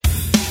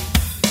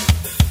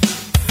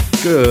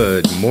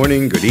Good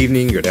morning, good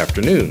evening, good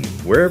afternoon.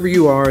 Wherever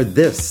you are,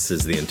 this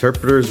is the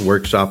Interpreters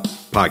Workshop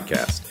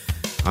podcast.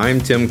 I'm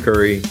Tim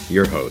Curry,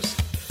 your host.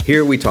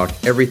 Here we talk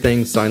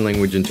everything sign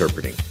language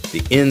interpreting.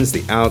 The ins,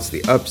 the outs,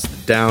 the ups,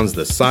 the downs,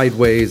 the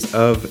sideways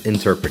of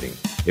interpreting.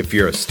 If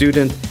you're a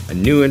student, a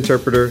new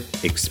interpreter,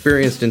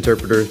 experienced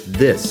interpreter,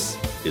 this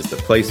is the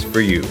place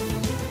for you.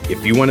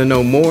 If you want to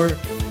know more,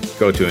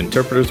 go to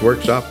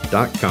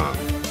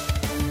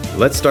interpretersworkshop.com.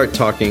 Let's start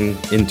talking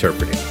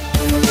interpreting.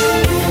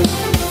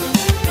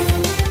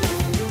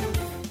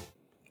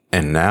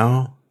 And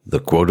now,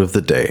 the quote of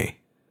the day.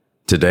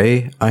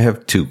 Today, I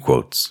have two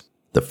quotes.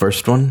 The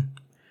first one,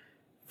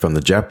 from the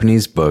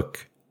Japanese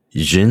book,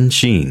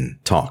 Jinshin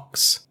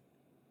Talks.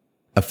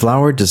 A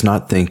flower does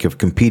not think of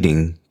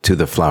competing to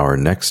the flower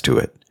next to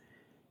it.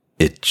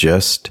 It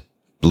just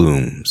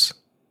blooms.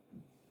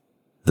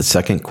 The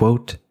second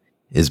quote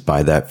is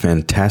by that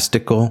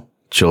fantastical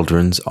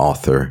children's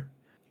author,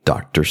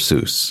 Dr.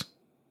 Seuss.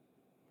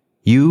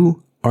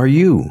 You are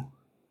you.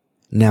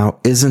 Now,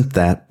 isn't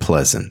that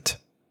pleasant?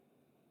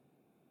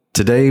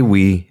 Today,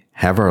 we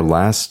have our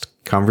last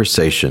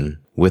conversation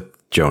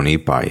with Joni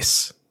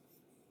Bice.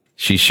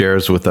 She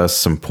shares with us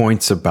some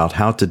points about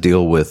how to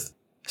deal with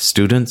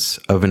students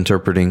of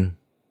interpreting,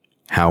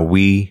 how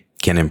we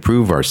can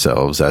improve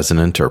ourselves as an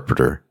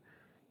interpreter,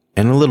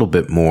 and a little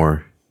bit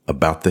more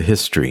about the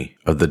history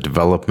of the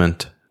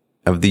development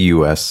of the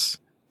U.S.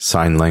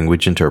 sign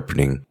language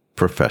interpreting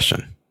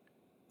profession.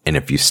 And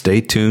if you stay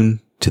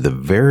tuned to the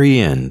very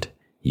end,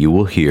 you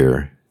will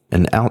hear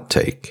an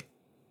outtake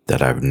that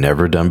I've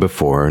never done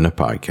before in a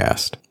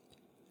podcast.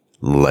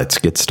 Let's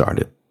get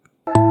started.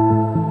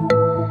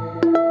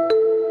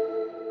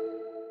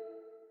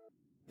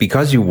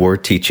 Because you were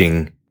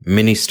teaching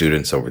many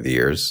students over the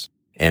years,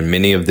 and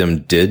many of them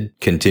did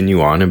continue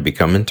on and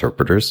become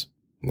interpreters,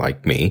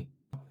 like me,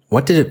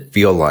 what did it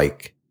feel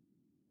like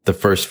the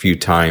first few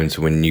times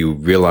when you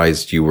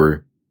realized you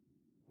were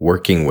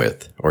working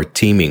with or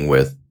teaming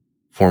with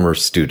former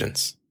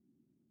students?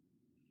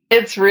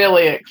 It's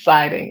really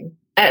exciting.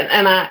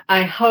 And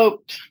I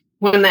hoped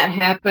when that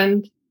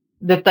happened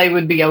that they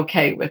would be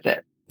okay with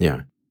it.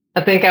 Yeah.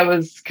 I think I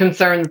was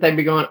concerned that they'd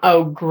be going,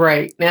 oh,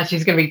 great. Now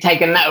she's going to be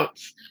taking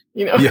notes.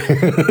 You know, Yeah.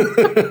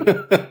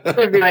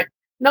 they'd be like,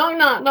 no, I'm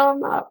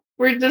not.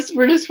 We're just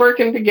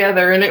working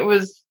together. And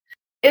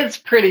it's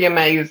pretty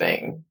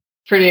amazing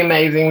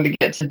to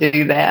get to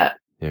do that.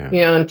 Yeah.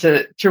 You know, and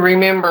to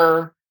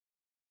remember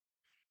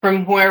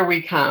from where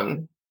we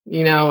come,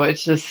 you know,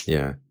 it's just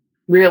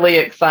really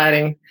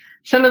exciting.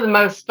 Some of the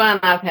most fun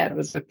I've had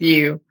was with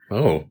you.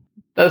 Oh.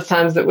 Those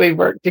times that we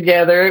worked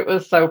together, it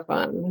was so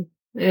fun.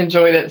 I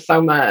enjoyed it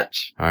so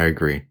much. I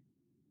agree.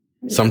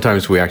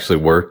 Sometimes we actually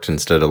worked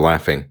instead of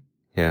laughing.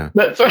 Yeah.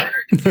 That's right.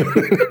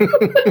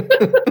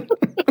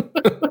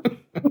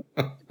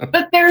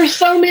 But there are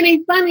so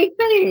many funny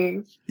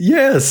things.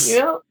 Yes. You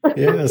know?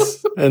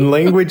 Yes. And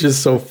language is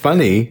so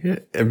funny.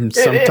 And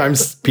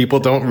sometimes people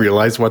don't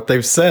realize what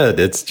they've said.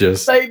 It's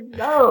just. They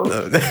don't.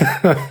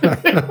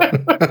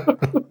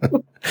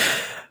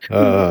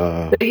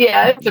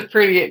 Yeah, it's a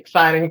pretty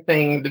exciting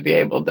thing to be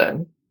able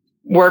to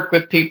work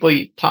with people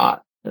you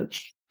taught.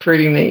 It's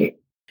pretty neat.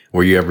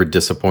 Were you ever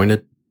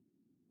disappointed?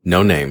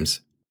 No names.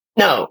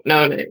 No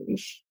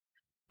names.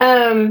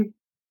 A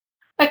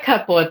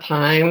couple of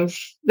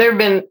times. There've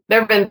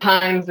been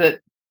times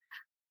that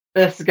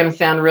this is going to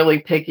sound really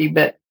picky,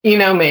 but you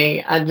know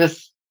me. I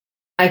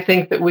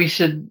think that we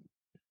should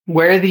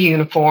wear the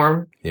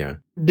uniform. Yeah.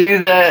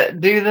 Do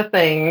the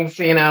things,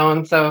 you know,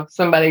 and so if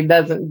somebody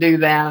doesn't do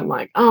that, I'm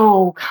like,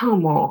 oh,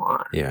 come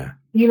on. Yeah.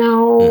 You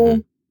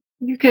know,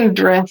 You can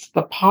dress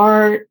the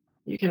part,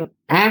 you can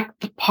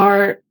act the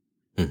part.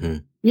 Mm-hmm.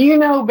 You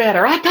know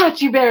better. I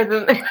taught you better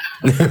than that.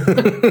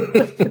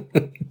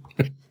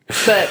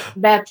 But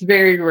that's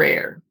very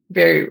rare.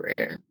 Very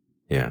rare.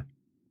 Yeah.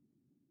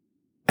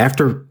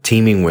 After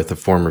teaming with a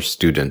former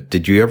student,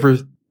 did you ever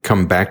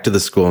come back to the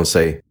school and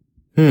say,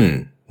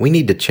 we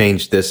need to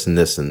change this and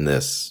this and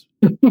this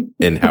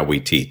in how we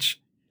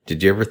teach?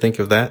 Did you ever think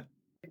of that?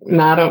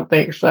 No, I don't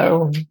think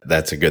so.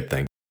 That's a good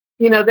thing.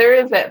 You know, there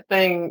is that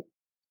thing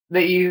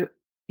that you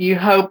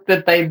hope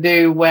that they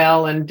do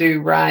well and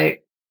do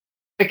right,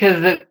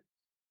 because it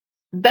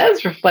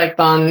does reflect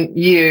on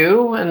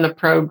you and the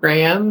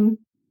program.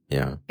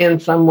 Yeah. In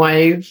some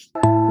ways.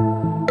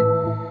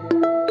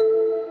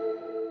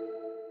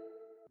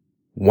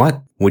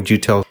 What would you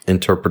tell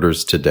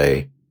interpreters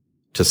today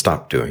to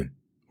stop doing,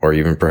 or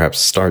even perhaps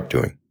start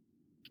doing,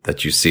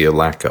 that you see a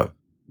lack of?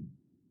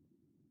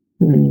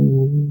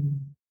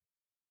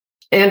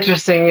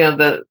 Interesting, you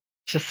know,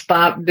 to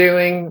stop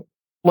doing.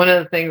 One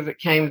of the things that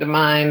came to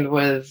mind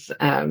was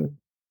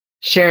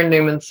Sharon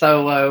Newman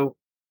Solo,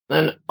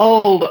 an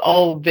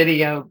old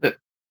video that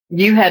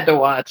you had to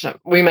watch.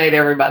 We made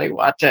everybody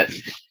watch it.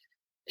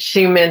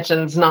 She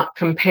mentions not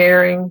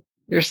comparing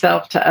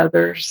yourself to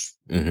others.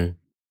 Mm-hmm.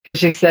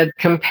 She said,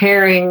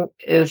 comparing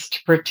is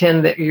to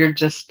pretend that you're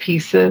just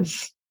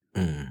pieces.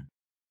 Mm.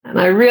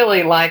 And I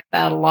really like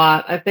that a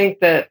lot. I think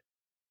that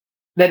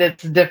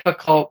it's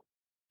difficult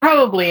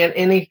probably in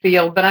any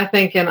field, but I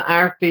think in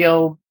our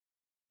field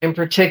in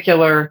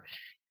particular,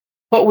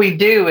 what we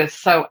do is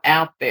so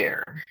out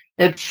there.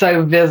 It's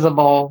so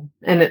visible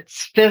and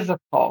it's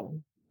physical.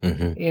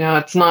 Mm-hmm. You know,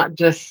 it's not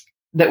just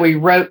that we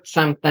wrote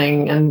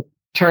something and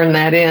turned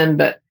that in,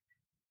 but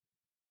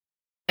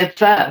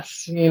it's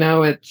us. You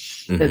know,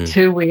 it's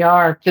who we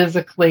are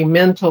physically,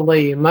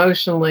 mentally,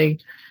 emotionally.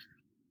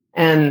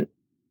 And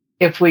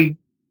if we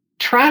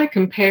try to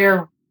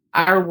compare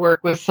our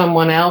work with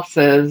someone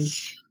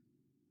else's,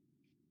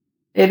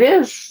 it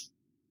is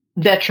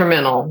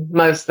detrimental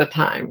most of the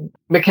time,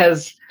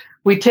 because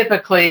we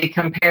typically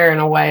compare in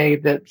a way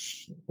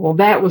that's, well,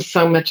 that was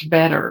so much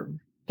better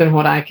than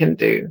what I can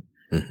do.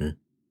 Mm-hmm.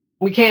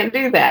 We can't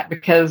do that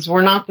because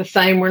we're not the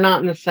same. We're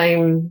not in the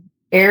same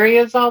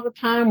areas all the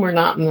time. We're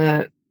not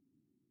in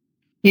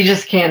you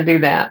just can't do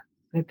that.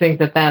 I think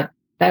that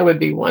would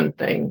be one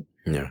thing.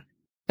 Yeah.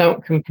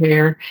 Don't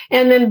compare.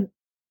 And then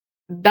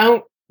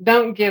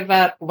don't give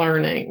up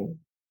learning.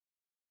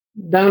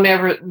 Don't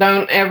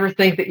ever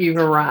think that you've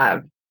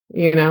arrived,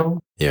 you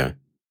know? Yeah.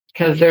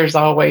 Because there's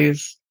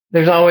always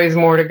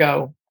more to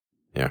go.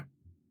 Yeah.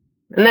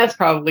 And that's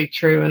probably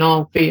true in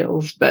all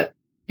fields, but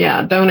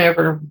yeah, don't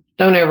ever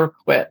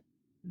quit.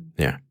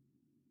 Yeah.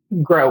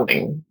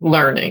 Growing,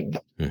 learning.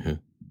 Mm-hmm.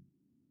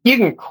 You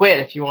can quit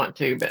if you want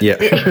to, but yeah.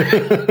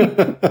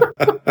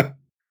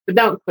 but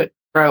don't quit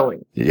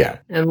growing. Yeah.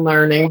 And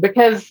learning,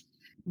 because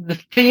the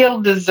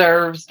field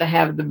deserves to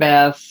have the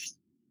best.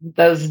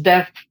 Those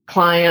deaf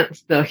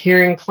clients, the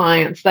hearing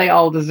clients, they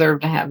all deserve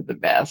to have the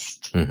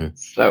best. Mm-hmm.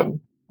 So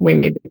we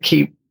need to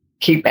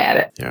keep at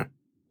it. Yeah.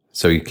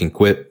 So you can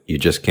quit, you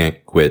just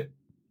can't quit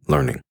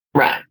learning.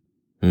 Right.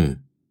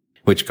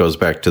 Which goes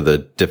back to the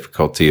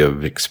difficulty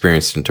of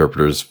experienced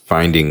interpreters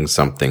finding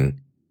something.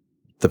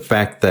 The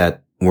fact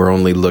that we're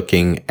only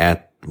looking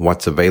at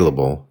what's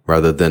available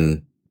rather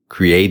than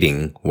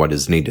creating what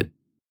is needed.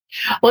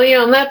 Well, you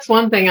know, and that's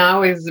one thing I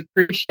always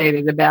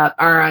appreciated about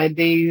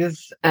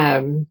RIDs,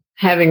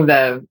 having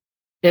the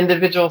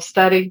individual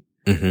study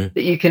that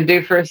you can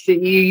do for a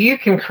CEU. You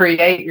can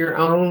create your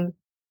own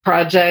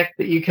project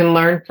that you can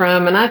learn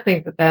from. And I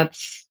think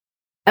that's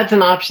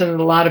an option that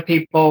a lot of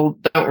people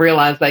don't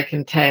realize they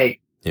can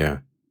take. Yeah.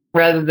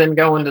 Rather than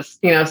going to,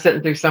 you know,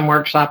 sitting through some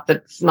workshop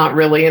that's not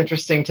really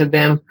interesting to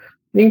them.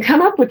 You can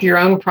come up with your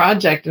own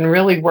project and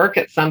really work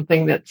at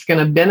something that's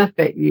going to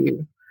benefit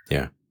you.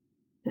 Yeah.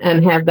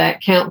 And have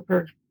that count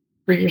for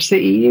your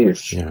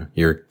CEUs. Yeah.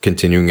 Your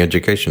continuing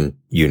education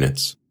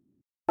units.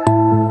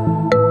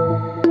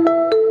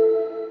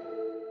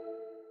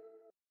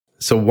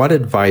 So what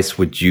advice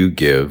would you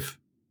give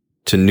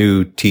to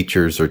new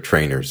teachers or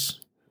trainers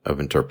of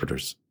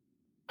interpreters?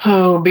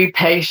 Oh, be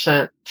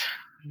patient.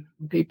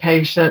 Be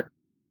patient.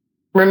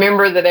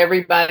 Remember that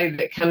everybody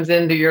that comes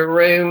into your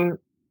room,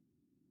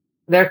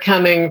 they're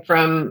coming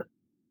from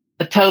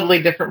a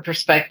totally different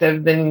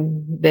perspective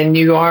than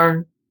you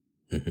are.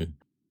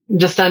 Mm-hmm.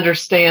 Just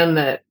understand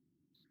that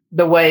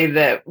the way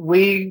that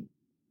we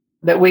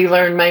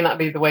learn may not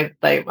be the way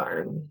that they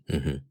learn.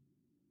 Mm-hmm.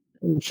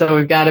 And so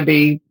we've got to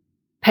be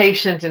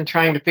patient in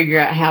trying to figure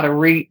out how to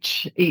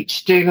reach each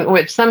student,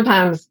 which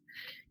sometimes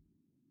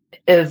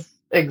is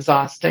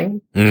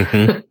exhausting.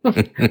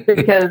 Mm-hmm.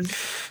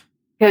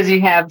 because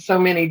you have so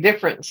many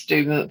different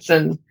students,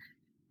 and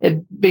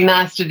it'd be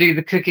nice to do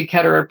the cookie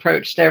cutter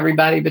approach to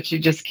everybody, but you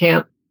just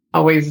can't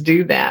always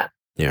do that.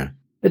 Yeah.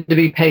 But to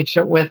be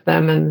patient with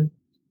them and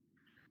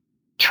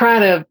try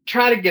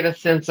to get a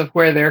sense of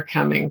where they're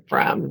coming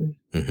from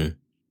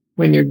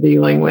when you're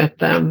dealing with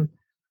them.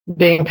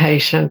 Being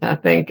patient, I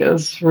think,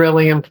 is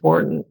really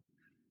important.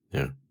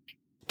 Yeah.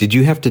 Did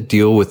you have to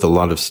deal with a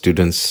lot of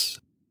students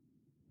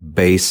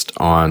based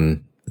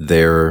on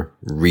their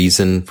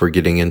reason for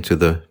getting into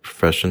the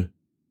profession?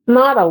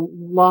 Not a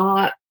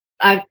lot.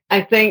 I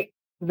think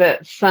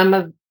that some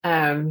of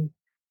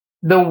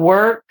the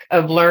work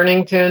of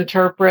learning to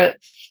interpret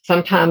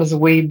sometimes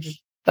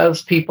weeds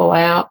those people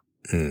out.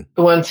 The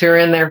ones who are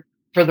in there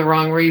for the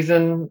wrong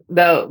reason,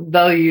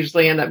 they'll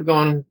usually end up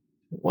going,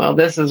 well,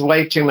 this is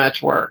way too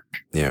much work.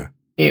 Yeah.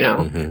 You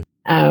know?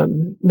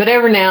 Mm-hmm. But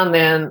every now and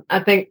then,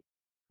 I think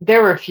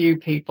there were a few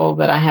people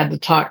that I had to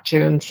talk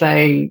to and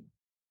say,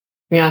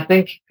 you know, I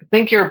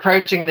think you're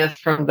approaching this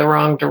from the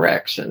wrong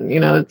direction. You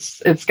know,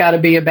 it's got to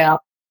be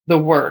about the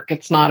work.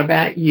 It's not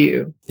about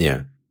you.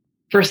 Yeah.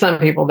 For some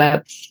people,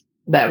 that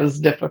was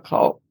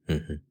difficult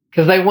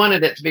because they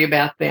wanted it to be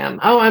about them.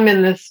 Oh, I'm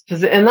in this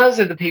position. And those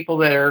are the people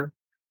that are,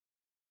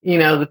 you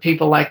know, the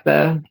people like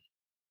what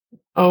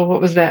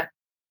was that?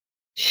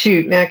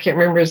 Shoot, now I can't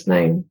remember his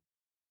name.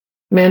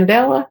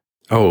 Mandela?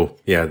 Oh,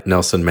 yeah,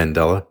 Nelson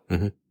Mandela.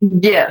 Mm-hmm.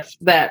 Yes,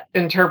 that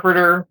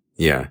interpreter.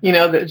 Yeah. You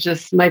know, that's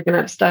just making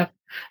up stuff.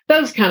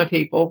 Those kind of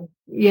people,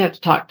 you have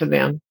to talk to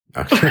them.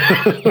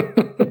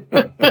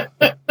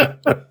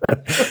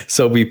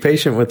 So be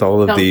patient with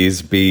all of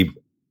these. Be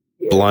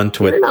blunt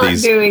with You're not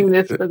these. Doing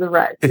this for the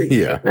right reason.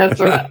 Yeah,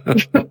 that's right.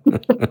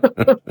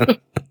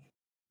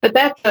 But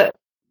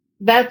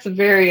that's a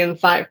very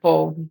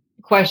insightful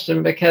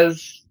question,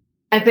 because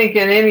I think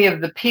in any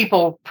of the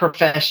people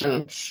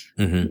professions,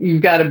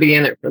 you've got to be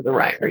in it for the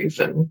right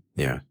reason.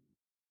 Yeah.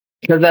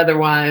 Because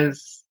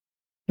otherwise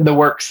the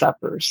work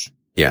suffers.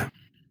 Yeah.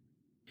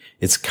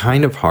 It's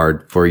kind of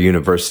hard for a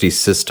university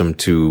system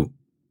to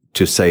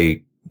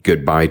say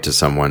goodbye to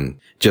someone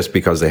just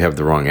because they have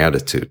the wrong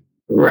attitude.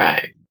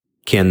 Right.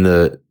 Can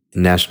the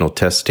national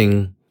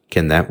testing,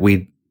 can that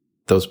weed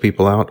those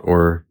people out?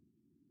 Or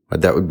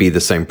that would be the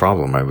same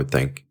problem, I would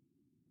think.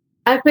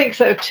 I think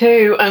so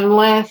too,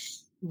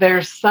 unless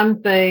there's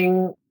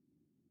something,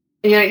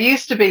 it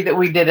used to be that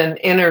we did an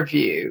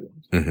interview.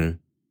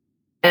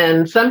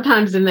 And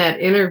sometimes in that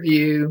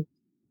interview,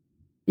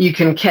 you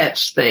can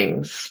catch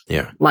things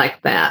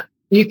like that.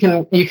 You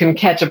can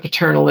catch a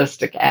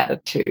paternalistic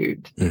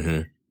attitude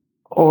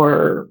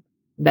or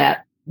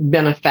that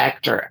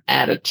benefactor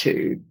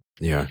attitude.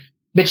 Yeah.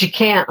 But you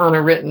can't on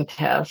a written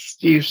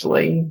test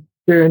usually.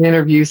 Through an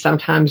interview,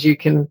 sometimes you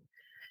can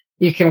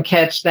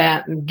catch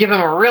that and give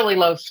them a really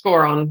low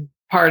score on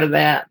part of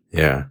that.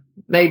 Yeah.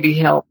 Maybe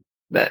help.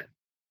 But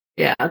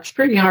yeah, it's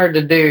pretty hard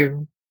to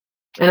do.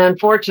 And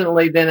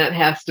unfortunately, then it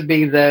has to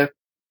be the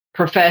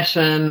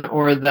profession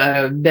or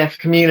the deaf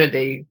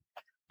community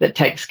that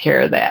takes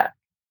care of that.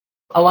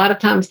 A lot of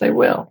times they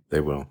will. They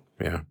will,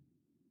 yeah.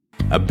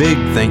 A big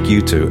thank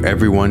you to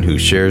everyone who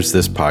shares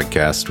this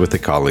podcast with a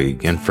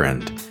colleague and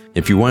friend.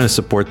 If you want to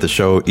support the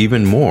show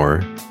even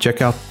more,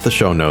 check out the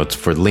show notes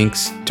for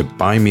links to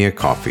buy me a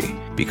coffee,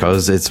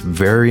 because it's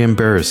very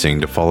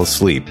embarrassing to fall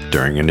asleep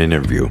during an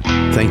interview.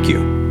 Thank you.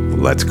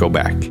 Let's go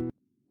back.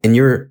 In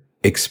your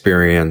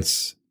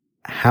experience,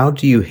 how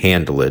do you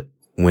handle it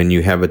when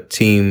you have a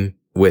team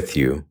with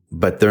you,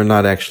 but they're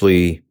not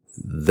actually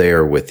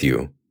there with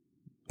you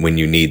when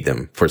you need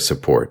them for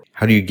support?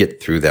 How do you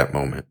get through that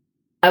moment?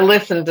 I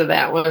listened to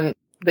that one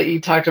that you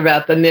talked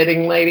about, the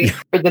knitting lady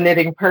or the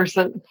knitting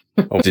person.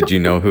 Oh, did you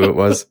know who it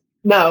was?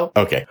 No.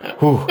 Okay.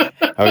 Whew.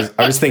 I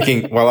was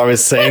thinking while I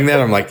was saying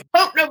that, I'm like,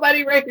 hope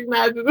nobody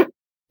recognizes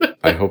it.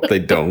 I hope they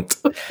don't.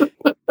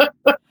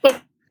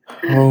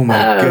 Oh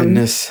my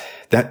goodness.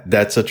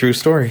 That's a true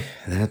story.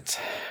 That's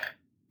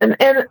and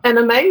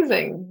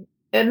amazing,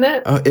 isn't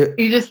it?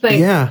 You just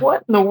think,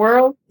 what in the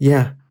world?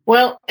 Yeah.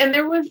 Well, and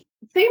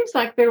seems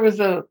like there was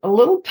a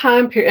little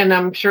time period, and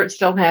I'm sure it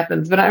still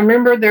happens, but I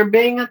remember there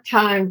being a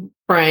time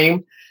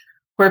frame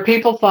where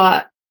people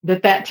thought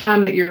that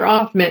time that you're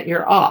off meant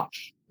you're off.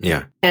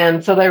 Yeah.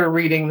 And so they were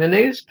reading the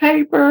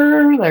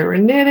newspaper, they were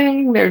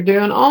knitting, they're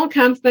doing all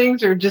kinds of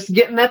things, or just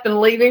getting up and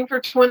leaving for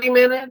 20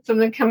 minutes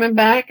and then coming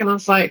back. And I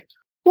was like,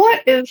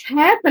 what is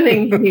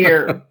happening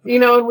here?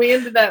 And we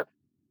ended up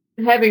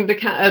having to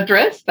kind of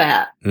address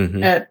that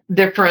at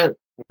different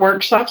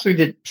workshops.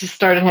 We just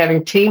started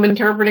having team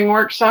interpreting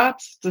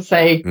workshops to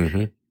say,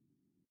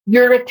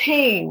 you're a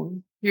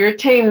team. You're a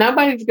team.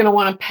 Nobody's going to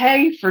want to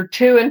pay for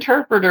 2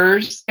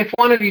 interpreters if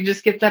one of you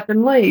just gets up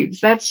and leaves.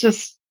 That's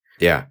just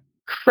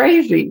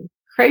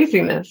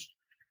craziness.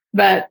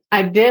 But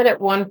I did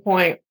at one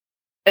point,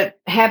 it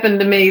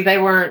happened to me. They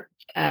weren't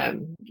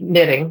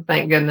knitting,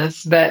 thank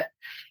goodness, but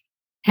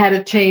had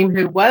a team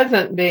who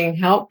wasn't being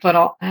helpful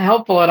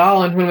at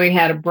all. And when we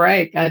had a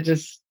break, I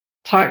just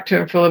talked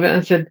to him for a little bit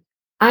and said,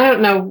 I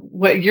don't know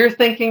what you're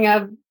thinking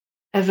of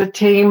as a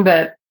team,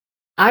 but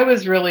I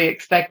was really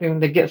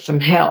expecting to get some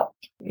help,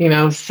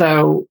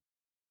 so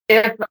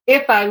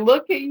if I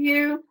look at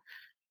you,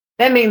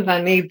 that means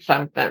I need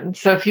something.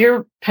 So if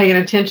you're paying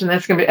attention,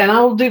 that's going to be, and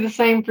I'll do the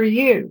same for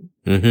you.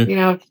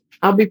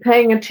 I'll be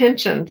paying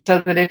attention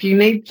so that if you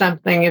need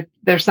something, if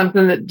there's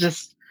something that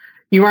just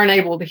you weren't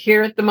able to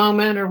hear at the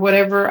moment or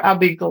whatever, I'll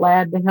be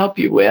glad to help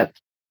you with.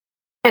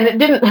 And it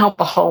didn't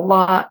help a whole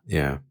lot.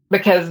 Yeah.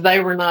 Because they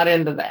were not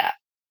into that,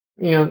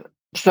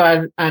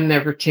 so I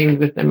never teamed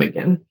with them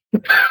again.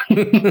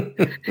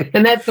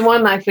 And that's the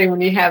one nice thing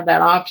when you have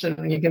that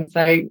option, you can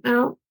say,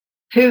 oh,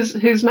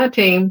 who's my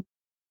team?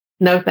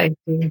 No, thank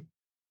you.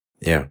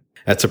 Yeah.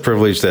 That's a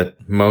privilege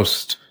that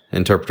most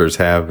interpreters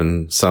have,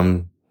 and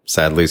some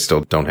sadly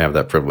still don't have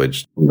that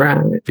privilege.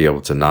 Right. Be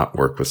able to not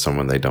work with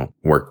someone they don't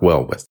work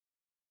well with.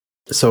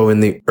 So in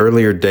the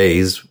earlier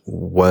days,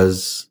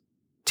 was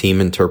team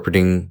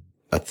interpreting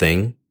a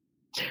thing?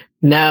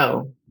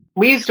 No.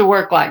 We used to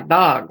work like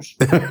dogs.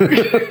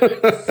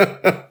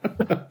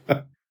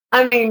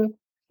 I mean,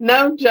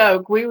 no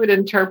joke. We would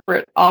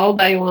interpret all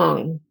day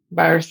long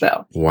by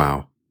ourselves.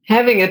 Wow.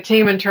 Having a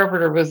team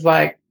interpreter was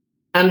like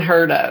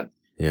unheard of.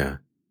 Yeah.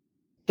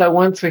 So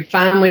once we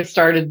finally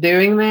started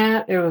doing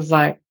that, it was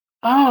like,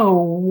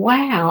 oh,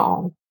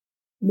 wow.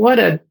 What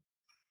a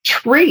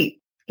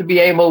treat to be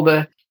able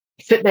to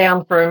sit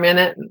down for a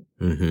minute.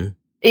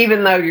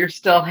 Even though you're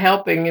still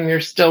helping and you're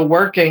still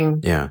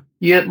working,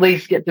 you at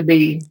least get to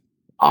be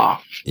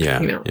off.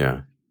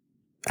 Yeah.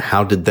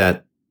 How did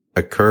that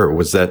occur?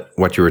 Was that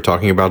what you were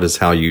talking about, is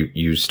how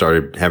you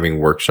started having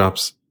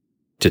workshops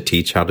to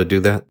teach how to do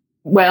that?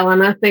 Well,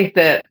 and I think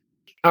that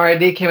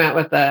RID came out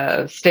with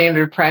a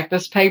standard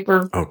practice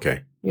paper.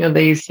 Okay.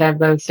 They used to have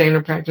those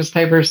standard practice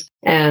papers.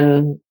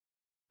 And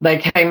they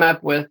came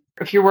up with,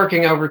 if you're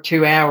working over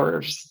 2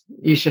 hours,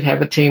 you should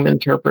have a team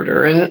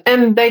interpreter.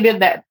 And they did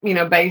that,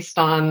 based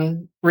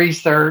on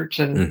research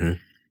and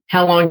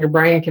how long your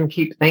brain can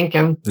keep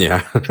thinking.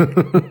 Yeah.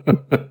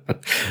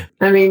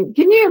 I mean,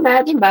 can you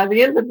imagine by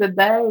the end of the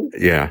day?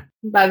 Yeah.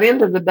 By the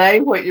end of the day,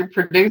 what you're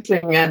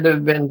producing had to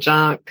have been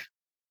junk.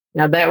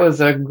 Now, that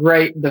was a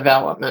great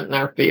development in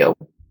our field.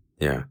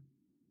 Yeah.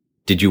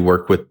 Did you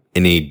work with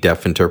any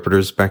deaf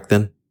interpreters back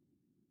then?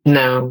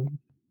 No.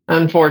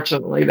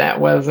 Unfortunately,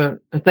 that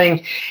wasn't a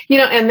thing.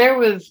 And there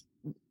was,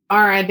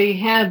 RID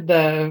had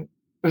it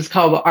was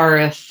called the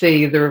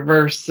RSC, the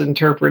Reverse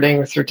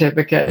Interpreting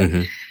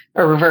Certificate,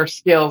 or Reverse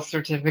Skills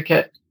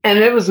Certificate. And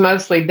it was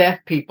mostly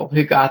deaf people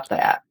who got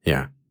that.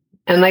 Yeah.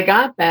 And they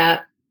got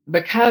that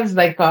because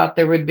they thought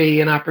there would be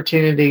an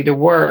opportunity to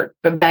work.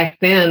 But back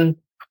then,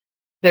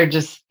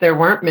 there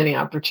weren't many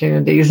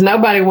opportunities.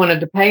 Nobody wanted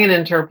to pay an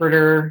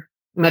interpreter,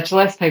 much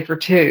less pay for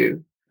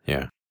two.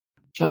 Yeah.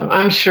 So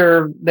I'm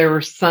sure there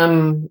were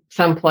some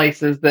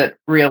places that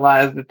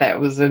realized that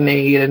was a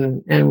need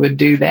and would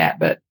do that,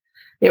 but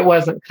it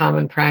wasn't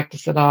common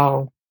practice at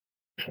all.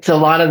 So a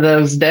lot of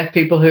those deaf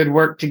people who had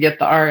worked to get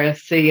the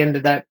RSC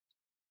ended up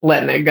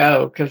letting it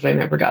go because they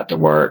never got to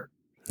work.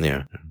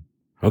 Yeah.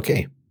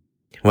 Okay.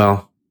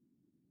 Well,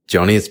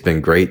 Joni, it's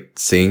been great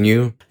seeing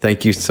you.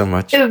 Thank you so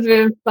much. It's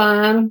been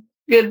fun.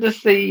 Good to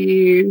see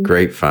you.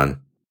 Great fun.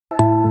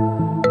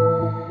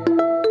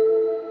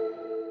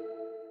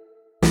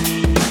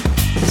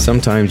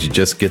 Sometimes you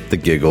just get the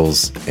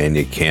giggles and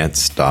you can't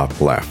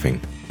stop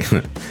laughing.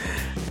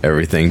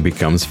 Everything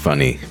becomes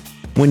funny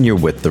when you're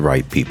with the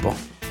right people.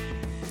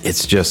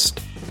 It's just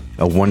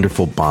a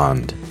wonderful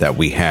bond that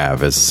we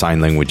have as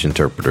sign language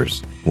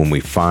interpreters when we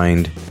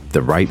find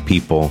the right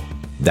people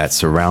that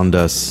surround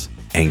us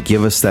and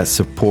give us that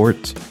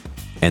support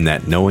and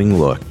that knowing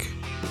look,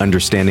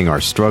 understanding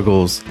our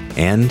struggles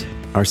and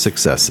our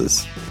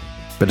successes.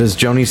 But as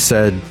Joni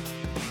said,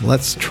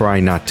 let's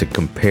try not to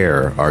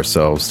compare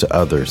ourselves to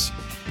others.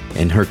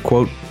 And her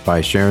quote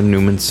by Sharon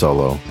Newman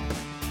Solo,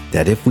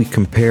 that if we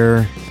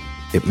compare,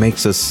 it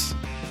makes us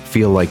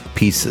feel like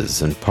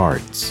pieces and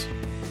parts.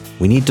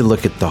 We need to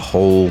look at the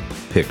whole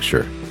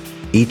picture.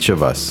 Each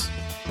of us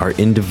are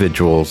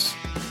individuals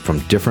from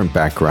different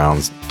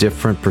backgrounds,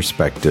 different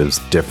perspectives,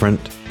 different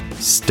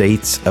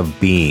states of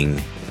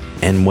being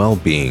and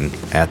well-being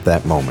at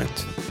that moment.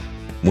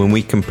 When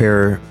we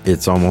compare,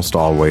 it's almost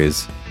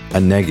always a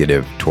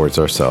negative towards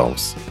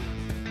ourselves.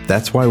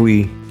 That's why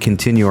we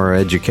continue our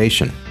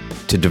education,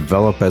 to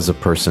develop as a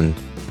person,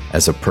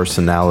 as a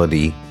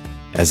personality,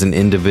 as an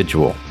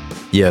individual.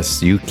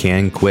 Yes, you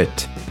can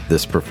quit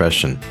this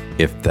profession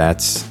if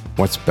that's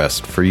what's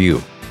best for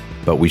you,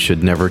 but we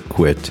should never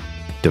quit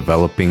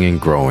developing and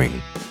growing,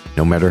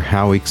 no matter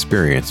how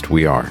experienced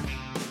we are.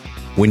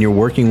 When you're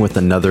working with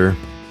another,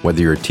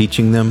 whether you're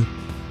teaching them,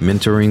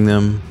 mentoring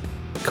them,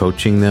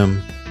 coaching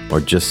them, or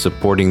just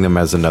supporting them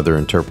as another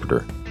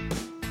interpreter,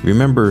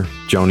 remember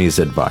Joni's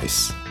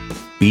advice.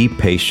 Be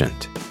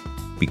patient,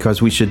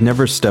 because we should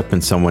never step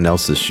in someone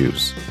else's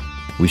shoes.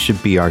 We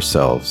should be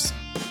ourselves,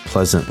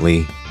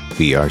 pleasantly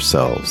be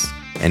ourselves,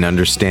 and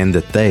understand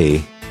that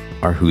they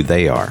are who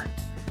they are.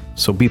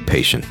 So be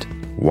patient.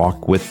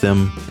 Walk with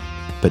them,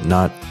 but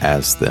not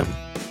as them.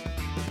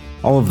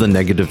 All of the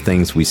negative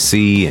things we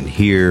see and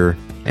hear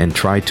and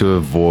try to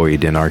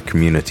avoid in our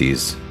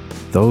communities,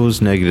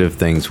 those negative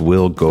things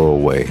will go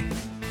away.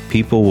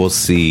 People will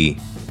see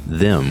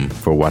them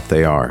for what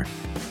they are.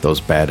 Those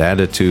bad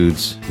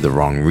attitudes, the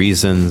wrong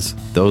reasons,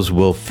 those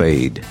will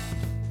fade.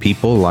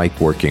 People like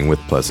working with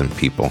pleasant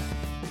people.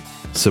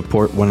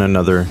 Support one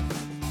another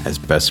as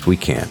best we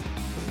can.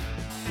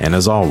 And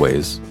as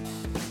always,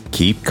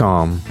 keep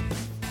calm,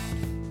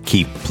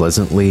 keep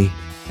pleasantly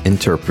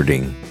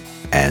interpreting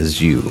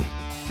as you.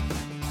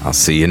 I'll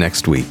see you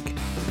next week.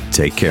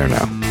 Take care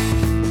now.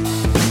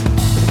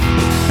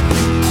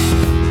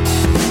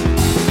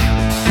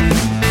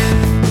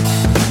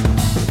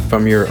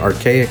 From your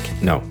archaic...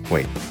 No,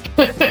 wait.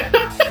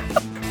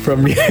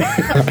 From your...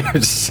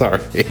 I'm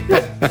sorry.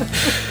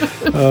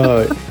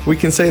 We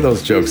can say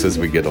those jokes as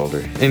we get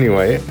older.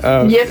 Anyway.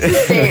 Yes,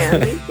 you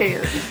can. You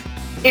can.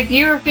 If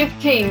you were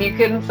 15, you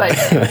couldn't say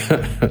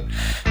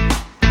that.